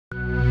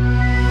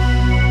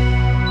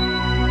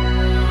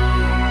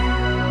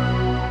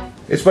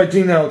It's by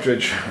Dean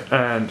Eldridge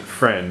and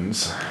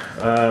friends.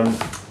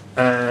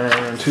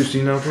 And who's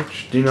Dean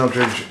Eldridge? Dean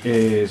Eldridge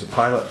is a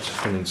pilot,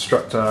 an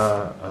instructor,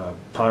 a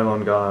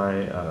pylon guy,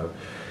 a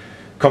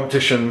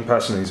competition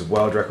person. He's a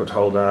world record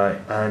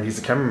holder, and he's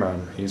a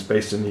cameraman. He's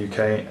based in the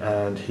UK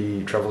and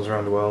he travels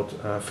around the world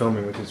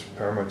filming with his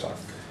paramotor.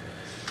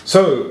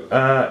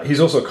 So he's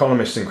also a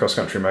columnist in Cross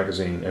Country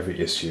magazine every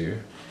issue,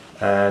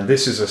 and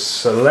this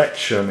is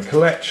a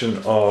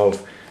collection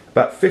of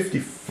about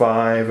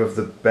 55 of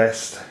the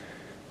best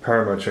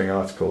paramotoring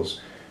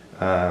articles,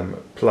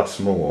 plus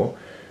more,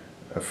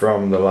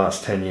 from the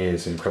last 10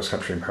 years in Cross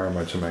Country and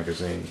Paramotor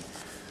magazine.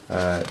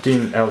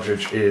 Dean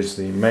Eldridge is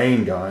the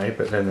main guy,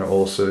 but then there are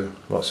also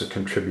lots of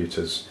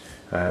contributors,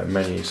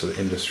 many sort of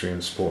industry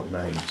and sport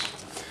names.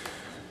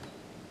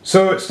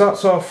 So it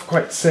starts off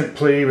quite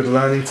simply with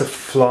learning to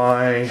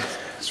fly.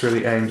 It's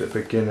really aimed at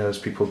beginners,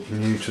 people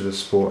new to the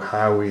sport,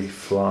 how we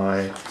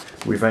fly.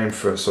 We've aimed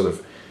for a sort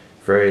of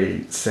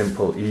very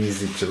simple,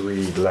 easy to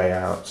read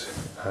layout,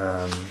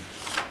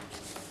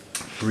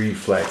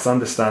 reflex,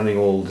 understanding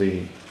all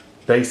the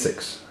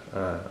basics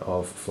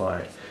of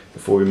flying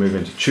before we move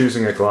into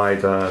choosing a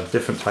glider,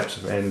 different types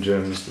of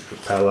engines, the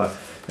propeller,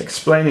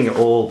 explaining it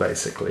all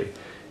basically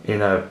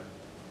in a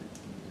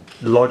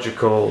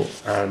logical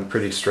and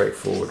pretty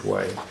straightforward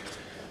way.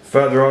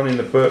 Further on in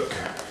the book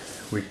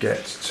we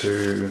get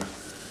to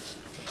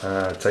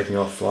taking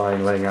off,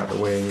 flying, laying out the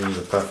wing,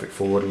 the perfect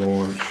forward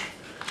launch,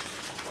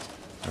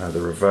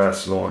 the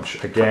reverse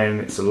launch. Again,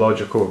 it's a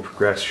logical,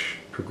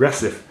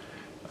 progressive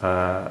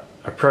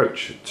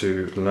approach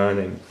to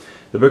learning.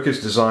 The book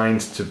is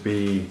designed to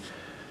be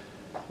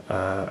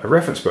a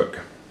reference book,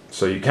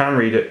 so you can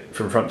read it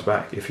from front to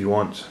back if you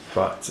want,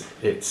 but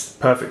it's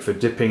perfect for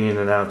dipping in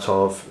and out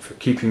of, for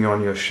keeping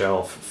on your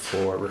shelf,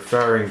 for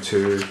referring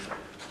to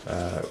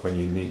when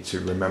you need to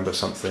remember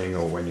something,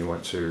 or when you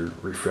want to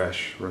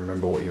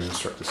remember what your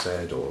instructor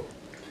said, or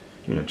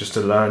just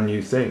to learn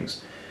new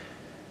things.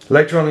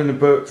 Later on in the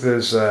book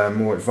there's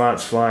more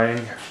advanced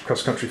flying,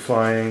 cross-country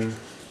flying,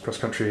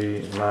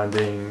 cross-country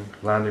landing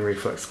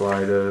reflex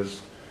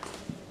gliders,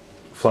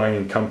 flying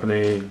in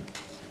company,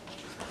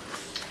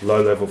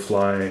 low-level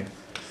flying,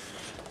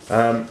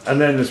 and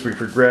then as we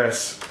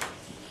progress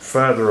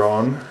further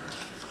on,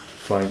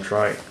 flying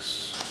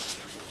trikes,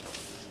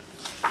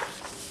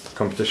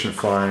 competition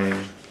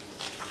flying,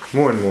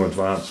 more and more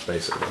advanced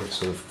basically,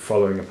 sort of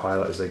following a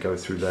pilot as they go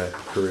through their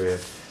career,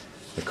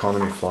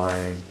 economy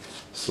flying,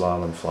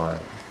 slalom flying,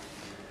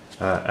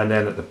 and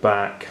then at the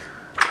back,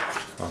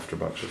 after a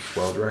bunch of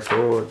world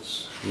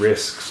records,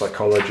 risk,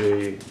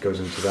 psychology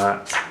goes into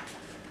that,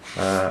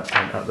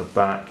 and at the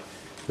back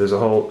there's a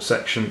whole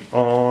section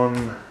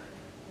on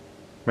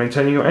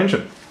maintaining your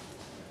engine.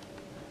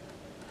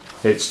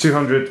 It's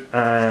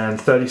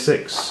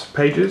 236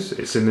 pages.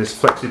 It's in this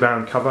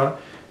Flexibound cover.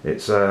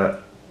 It's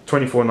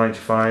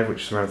 $24.95,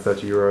 which is around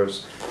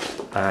 €30,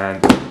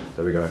 and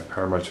there we go,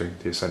 Paramotoring,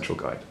 the Essential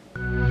Guide.